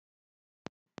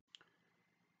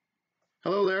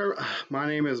Hello there. My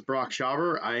name is Brock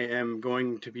Shawver. I am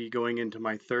going to be going into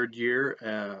my third year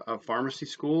of pharmacy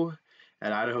school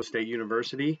at Idaho State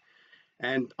University.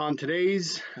 And on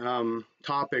today's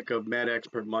topic of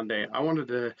MedExpert Monday, I wanted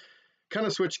to kind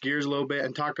of switch gears a little bit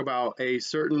and talk about a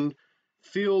certain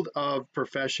field of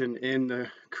profession in the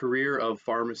career of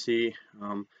pharmacy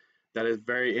that has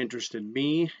very interested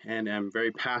me and I'm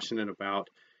very passionate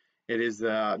about. It is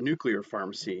nuclear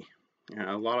pharmacy.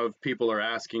 A lot of people are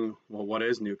asking, well, what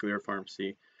is nuclear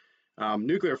pharmacy?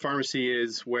 Nuclear pharmacy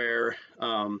is where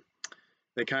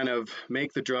they kind of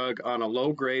make the drug on a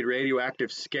low-grade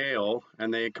radioactive scale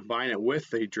and they combine it with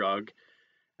the drug,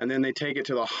 and then they take it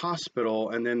to the hospital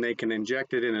and then they can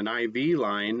inject it in an IV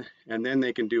line, and then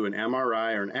they can do an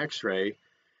MRI or an X-ray,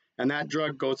 and that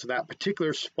drug goes to that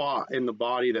particular spot in the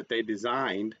body that they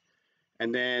designed,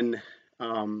 and then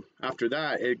after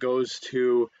that it goes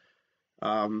to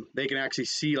they can actually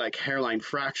see like hairline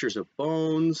fractures of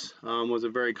bones was a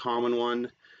very common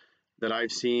one that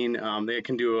I've seen. They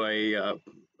can do a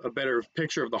better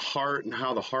picture of the heart and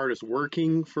how the heart is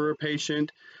working for a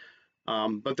patient.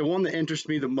 But the one that interests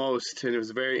me the most, and it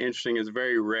was very interesting, is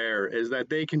very rare, is that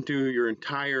they can do your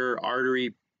entire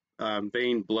artery,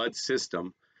 vein, blood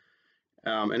system.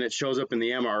 And it shows up in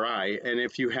the MRI. And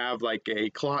if you have like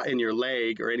a clot in your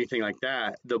leg or anything like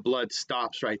that, the blood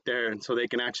stops right there. And so they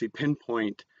can actually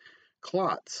pinpoint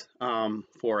clots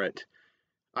for it.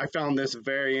 I found this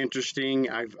very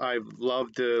interesting. I've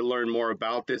loved to learn more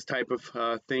about this type of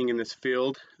thing in this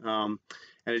field. And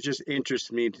it just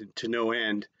interests me to no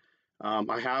end.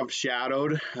 I have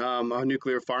shadowed a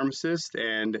nuclear pharmacist,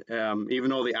 and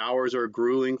even though the hours are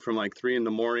grueling from like 3 in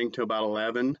the morning to about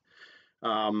 11,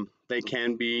 it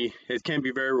can be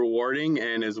very rewarding,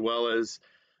 and as well as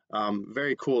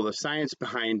very cool. The science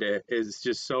behind it is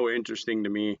just so interesting to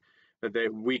me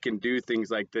that we can do things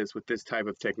like this with this type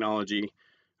of technology.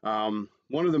 One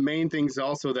of the main things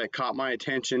also that caught my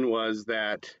attention was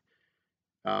that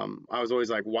I was always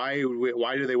like, why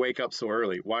do they wake up so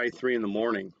early? Why 3 in the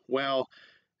morning? Well,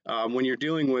 when you're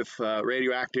dealing with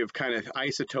radioactive kind of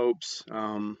isotopes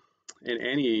in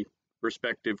any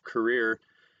respective career,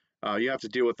 you have to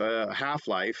deal with a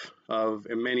half-life of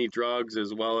many drugs,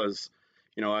 as well as,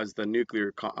 as the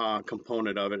nuclear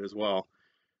component of it as well.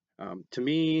 To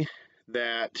me,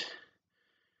 that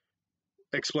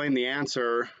explained the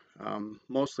answer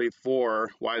mostly for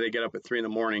why they get up at 3 in the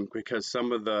morning, because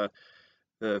some of the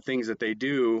things that they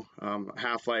do,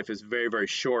 half-life is very, very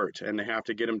short, and they have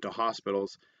to get them to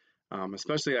hospitals,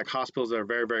 especially like hospitals that are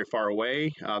very, very far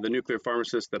away. The nuclear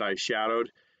pharmacist that I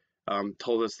shadowed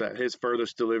told us that his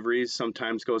furthest deliveries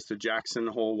sometimes goes to Jackson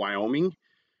Hole, Wyoming,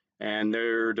 and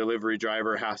their delivery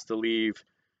driver has to leave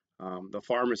the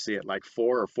pharmacy at like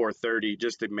 4 or 4:30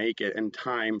 just to make it in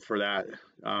time for that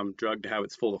drug to have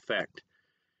its full effect.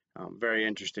 Very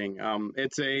interesting.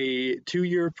 It's a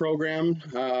 2-year program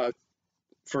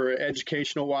for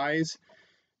educational wise.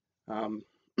 And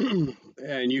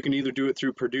you can either do it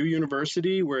through Purdue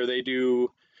University, where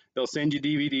they'll send you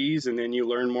DVDs, and then you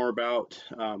learn more about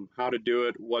how to do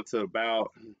it, what's it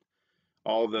about,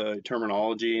 all the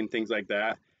terminology and things like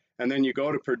that. And then you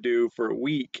go to Purdue for a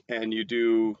week and you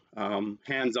do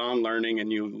hands-on learning,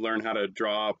 and you learn how to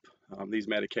drop these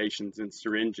medications in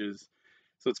syringes.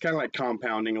 So it's kind of like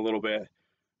compounding a little bit.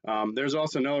 There's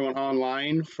also another one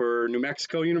online for New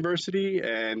Mexico University,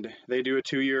 and they do a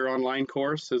 2-year online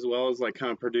course as well as like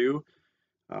kind of Purdue.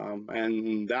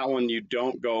 And that one you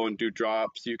don't go and do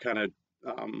drops. You kind of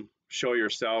show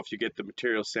yourself. You get the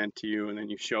material sent to you, and then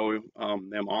you show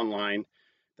them online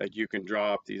that you can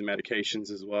drop these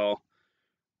medications as well.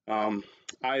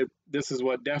 This is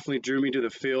what definitely drew me to the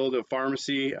field of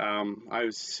pharmacy. I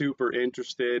was super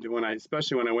interested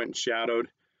especially when I went and shadowed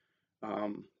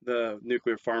the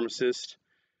nuclear pharmacist.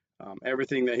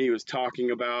 Everything that he was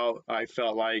talking about, I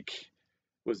felt like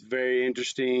was very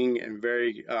interesting and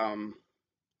very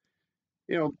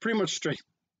pretty much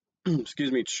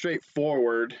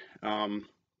straightforward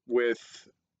with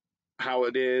how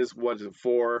it is, what is it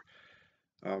for.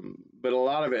 But a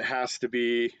lot of it has to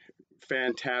be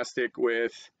fantastic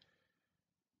with,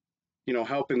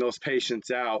 helping those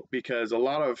patients out, because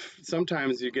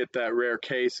sometimes you get that rare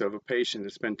case of a patient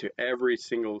that's been to every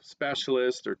single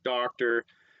specialist or doctor,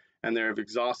 and they've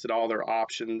exhausted all their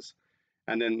options.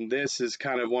 And then this is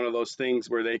kind of one of those things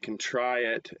where they can try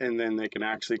it, and then they can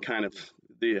actually kind of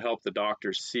help the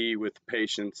doctors see with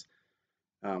patients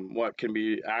what can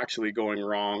be actually going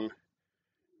wrong,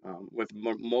 with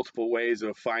multiple ways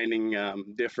of finding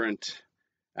different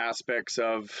aspects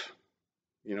of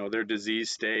their disease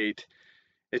state.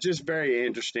 It's just very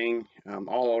interesting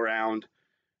all around,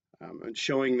 and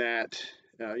showing that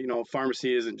you know,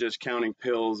 pharmacy isn't just counting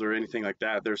pills or anything like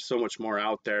that. There's so much more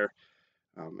out there.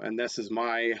 And this is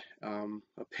my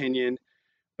opinion,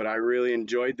 but I really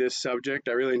enjoyed this subject.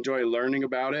 I really enjoy learning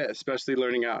about it, especially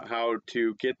learning out how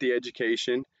to get the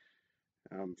education.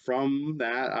 From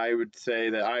that, I would say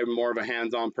that I'm more of a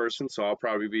hands-on person, so I'll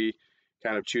probably be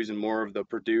kind of choosing more of the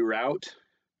Purdue route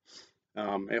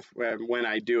if when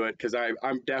I do it, because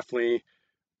I'm definitely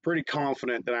pretty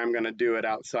confident that I'm going to do it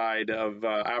outside of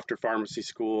after pharmacy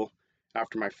school,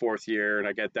 after my 4th year, and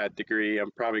I get that degree.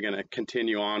 I'm probably going to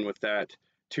continue on with that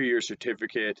 2-year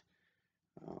certificate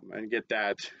and get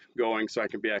that going so I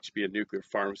can actually be a nuclear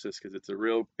pharmacist, because it's a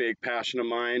real big passion of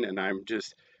mine, and I'm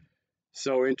just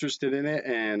so interested in it.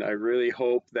 And I really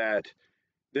hope that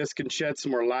this can shed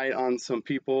some more light on some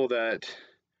people that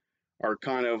are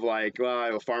kind of like,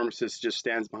 well, a pharmacist just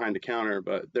stands behind the counter,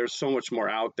 but there's so much more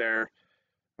out there,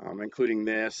 including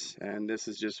this, and this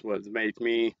is just what's made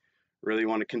me really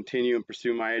want to continue and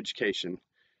pursue my education.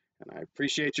 And I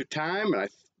appreciate your time, and I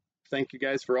thank you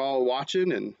guys for all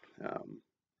watching, and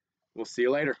we'll see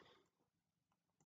you later.